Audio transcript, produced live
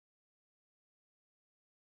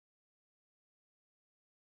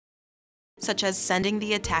such as sending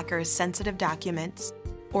the attacker sensitive documents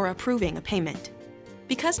or approving a payment.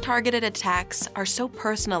 Because targeted attacks are so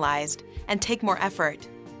personalized and take more effort,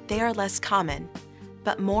 they are less common,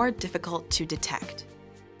 but more difficult to detect.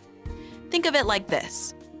 Think of it like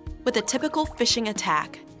this. With a typical phishing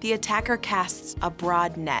attack, the attacker casts a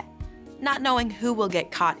broad net, not knowing who will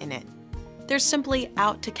get caught in it. They're simply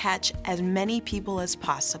out to catch as many people as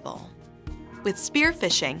possible. With spear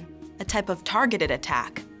phishing, a type of targeted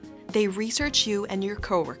attack, they research you and your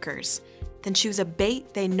coworkers, then choose a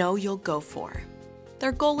bait they know you'll go for.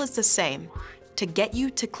 Their goal is the same, to get you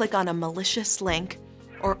to click on a malicious link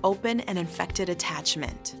or open an infected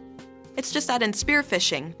attachment. It's just that in spear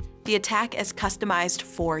phishing, the attack is customized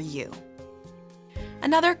for you.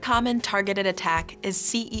 Another common targeted attack is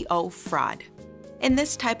CEO fraud. In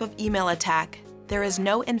this type of email attack, there is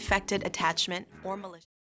no infected attachment or malicious